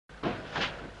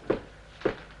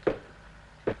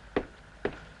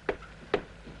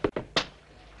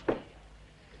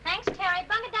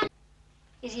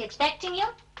Is he expecting you?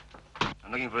 I'm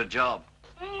looking for a job.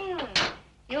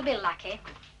 You'll be lucky.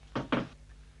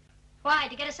 Why,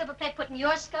 to get a silver plate put in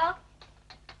your skull?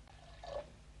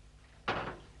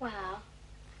 Well,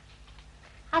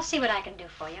 I'll see what I can do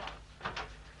for you.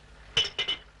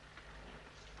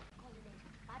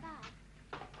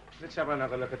 Bye-bye. Let's have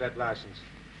another look at that license.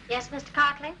 Yes, Mr.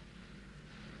 Cartley?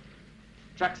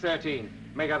 Truck 13.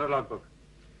 Make out a logbook.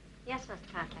 Yes,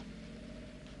 Mr. Cartley.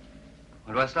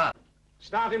 When do I start?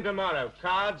 Start him tomorrow.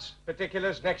 Cards,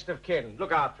 particulars, next of kin.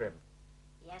 Look after him.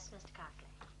 Yes, Mr. Cartley.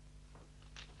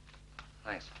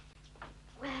 Thanks.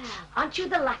 Well, aren't you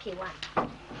the lucky one?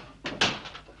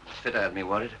 Fit I had me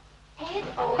worried. Ed?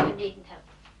 Oh, you needn't have.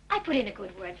 I put in a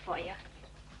good word for you.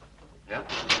 Yeah?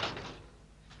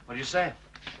 What did you say?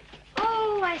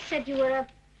 Oh, I said you were a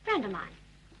friend of mine.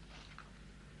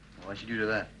 Why should you do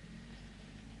that?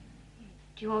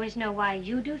 Do you always know why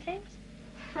you do things?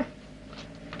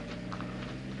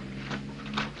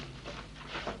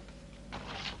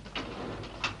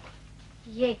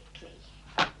 Yakeley.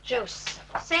 Juice.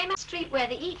 Same street where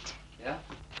they eat. Yeah?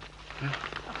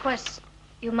 Of course,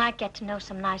 you might get to know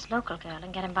some nice local girl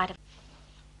and get invited.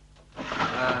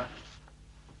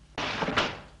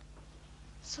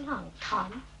 So long,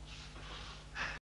 Tom.